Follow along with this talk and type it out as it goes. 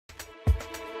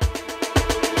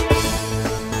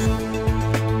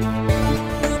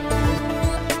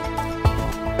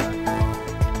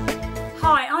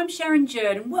Sharon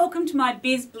Jurd and welcome to my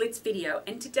Biz Blitz video.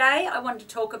 And today I want to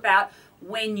talk about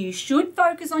when you should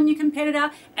focus on your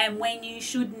competitor and when you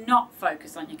should not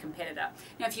focus on your competitor.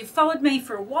 Now, if you've followed me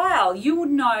for a while, you would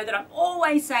know that I'm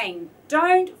always saying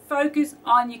don't focus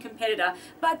on your competitor,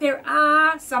 but there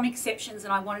are some exceptions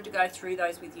and I wanted to go through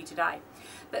those with you today.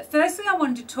 But firstly, I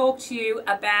wanted to talk to you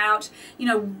about,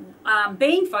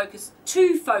 being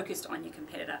too focused on your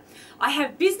competitor. I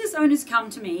have business owners come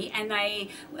to me and they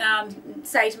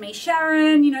say to me,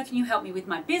 Sharon, can you help me with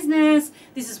my business?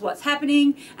 This is what's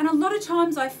happening. And a lot of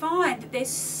times I find that they're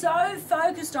so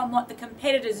focused on what the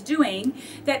competitor's doing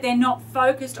that they're not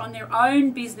focused on their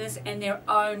own business and their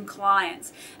own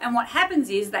clients. And what happens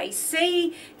is they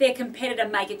see their competitor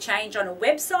make a change on a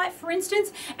website, for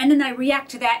instance, and then they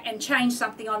react to that and change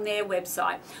something on their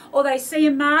website. Or they see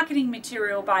a marketing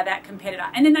material by that competitor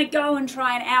and then they go and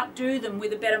try and outdo them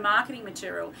with a better marketing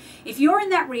material. If you're in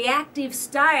that reactive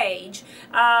stage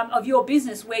of your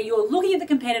business where you're looking at the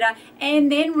competitor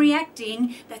and then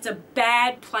reacting, that's a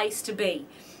bad place to be.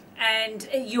 And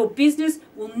your business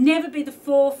will never be the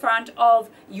forefront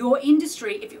of your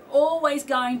industry if you're always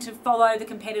going to follow the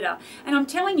competitor. And I'm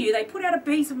telling you, they put out a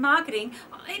piece of marketing,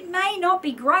 it may not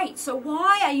be great. So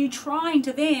why are you trying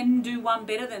to then do one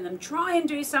better than them? Try and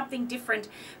do something different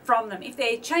from them. If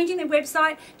they're changing their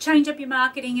website, change up your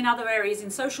marketing in other areas,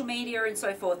 in social media and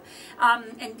so forth,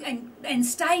 and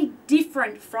stay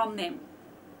different from them.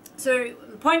 So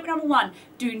point number one,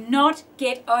 do not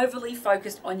get overly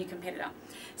focused on your competitor.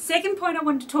 Second point I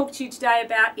wanted to talk to you today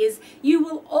about is you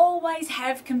will always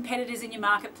have competitors in your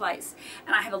marketplace.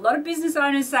 And I have a lot of business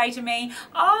owners say to me,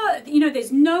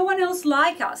 there's no one else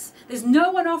like us. There's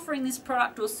no one offering this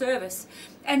product or service.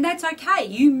 And that's okay.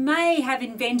 You may have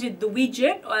invented the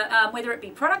widget, whether it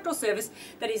be product or service,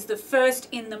 that is the first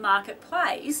in the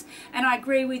marketplace. And I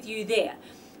agree with you there.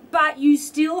 But you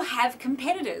still have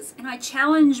competitors. And I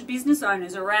challenge business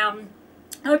owners around,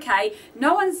 okay,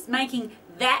 no one's making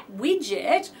that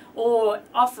widget or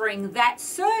offering that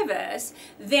service,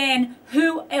 then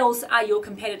who else are your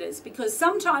competitors? Because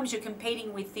sometimes you're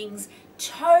competing with things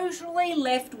totally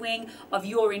left wing of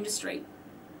your industry.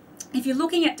 If you're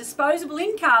looking at disposable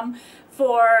income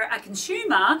for a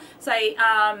consumer, say,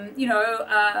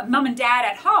 mum and dad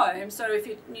at home, so if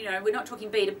we're not talking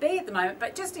B2B at the moment,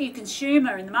 but just a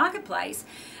consumer in the marketplace,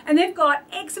 and they've got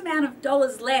X amount of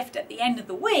dollars left at the end of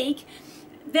the week,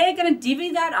 they're going to divvy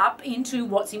that up into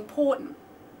what's important.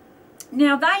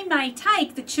 Now, they may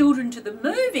take the children to the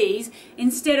movies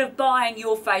instead of buying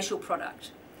your facial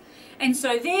product. And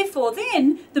so therefore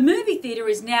then the movie theatre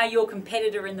is now your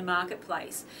competitor in the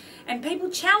marketplace. And people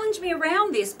challenge me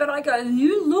around this, but I go,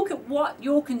 you look at what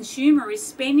your consumer is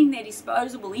spending their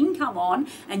disposable income on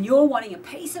and you're wanting a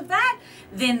piece of that,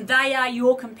 then they are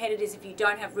your competitors if you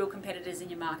don't have real competitors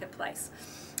in your marketplace.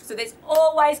 So there's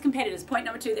always competitors. Point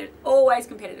number two, there's always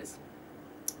competitors.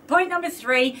 Point number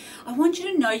three, I want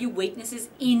you to know your weaknesses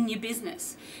in your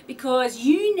business because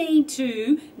you need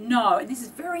to know, and this is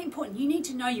very important, you need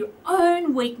to know your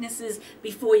own weaknesses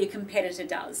before your competitor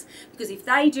does. Because if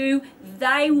they do,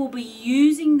 they will be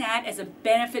using that as a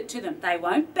benefit to them. They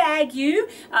won't bag you.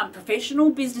 Professional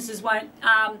businesses won't,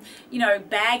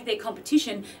 bag their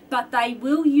competition, but they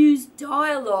will use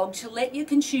dialogue to let your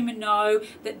consumer know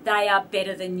that they are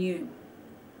better than you.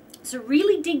 So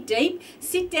really dig deep,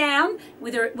 sit down,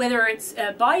 whether it's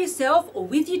by yourself or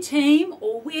with your team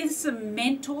or with some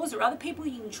mentors or other people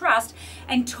you can trust,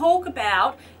 and talk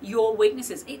about your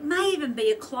weaknesses. It may even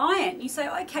be a client. You say,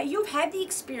 okay, you've had the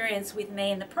experience with me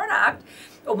and the product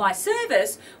or my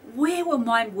service. Where were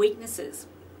my weaknesses?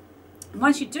 And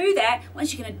once you do that,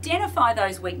 once you can identify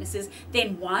those weaknesses,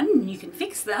 then one, you can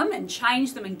fix them and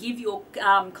change them and give your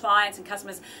clients and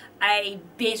customers a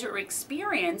better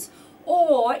experience.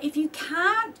 Or if you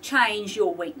can't change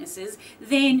your weaknesses,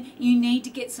 then you need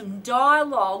to get some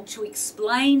dialogue to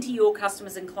explain to your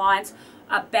customers and clients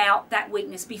about that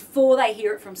weakness before they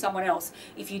hear it from someone else.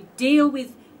 If you deal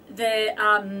with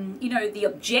the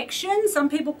objection, some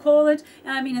people call it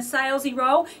in a salesy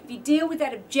role, if you deal with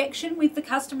that objection with the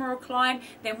customer or client,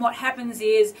 then what happens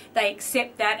is they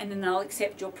accept that and then they'll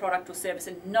accept your product or service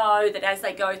and know that as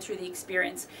they go through the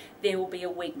experience, there will be a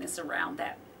weakness around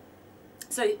that.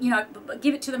 So,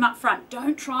 give it to them up front.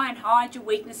 Don't try and hide your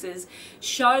weaknesses.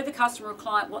 Show the customer or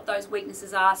client what those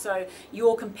weaknesses are so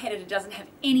your competitor doesn't have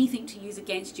anything to use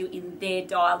against you in their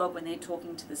dialogue when they're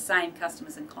talking to the same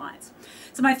customers and clients.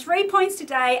 So my 3 points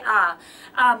today are,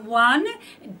 one,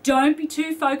 don't be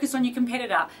too focused on your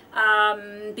competitor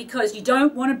because you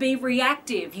don't want to be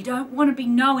reactive. You don't want to be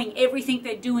knowing everything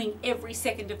they're doing every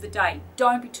second of the day.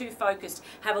 Don't be too focused.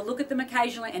 Have a look at them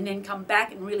occasionally and then come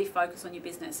back and really focus on your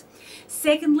business.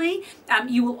 Secondly,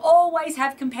 you will always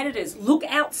have competitors. Look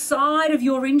outside of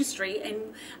your industry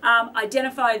and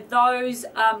identify those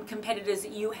competitors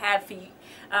that you have for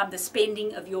the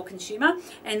spending of your consumer.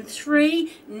 And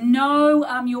 3, know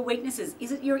your weaknesses.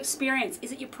 Is it your experience?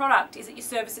 Is it your product? Is it your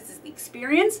services? Is it the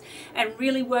experience? And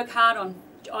really work hard on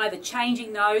either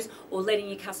changing those or letting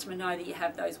your customer know that you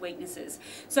have those weaknesses.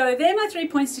 So they're my 3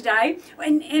 points today.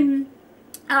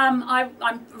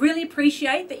 I really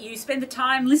appreciate that you spend the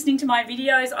time listening to my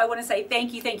videos. I want to say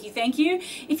thank you, thank you, thank you.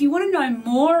 If you want to know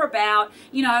more about,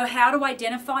 how to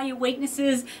identify your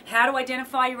weaknesses, how to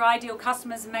identify your ideal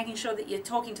customers and making sure that you're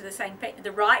talking to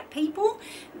the right people,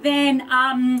 then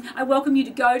I welcome you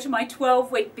to go to my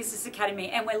 12-week Business Academy,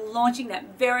 and we're launching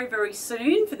that very, very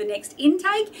soon for the next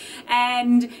intake.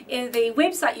 And the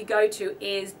website you go to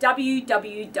is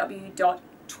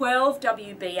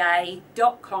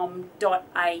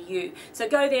www.12wba.com.au. So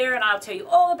go there and I'll tell you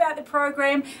all about the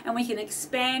program, and we can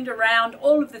expand around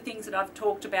all of the things that I've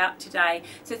talked about today.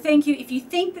 So thank you. If you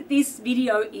think that this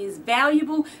video is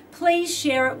valuable, please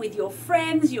share it with your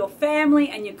friends, your family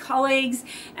and your colleagues,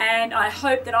 and I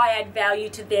hope that I add value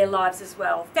to their lives as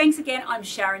well. Thanks again. I'm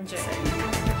Sharon Jurd.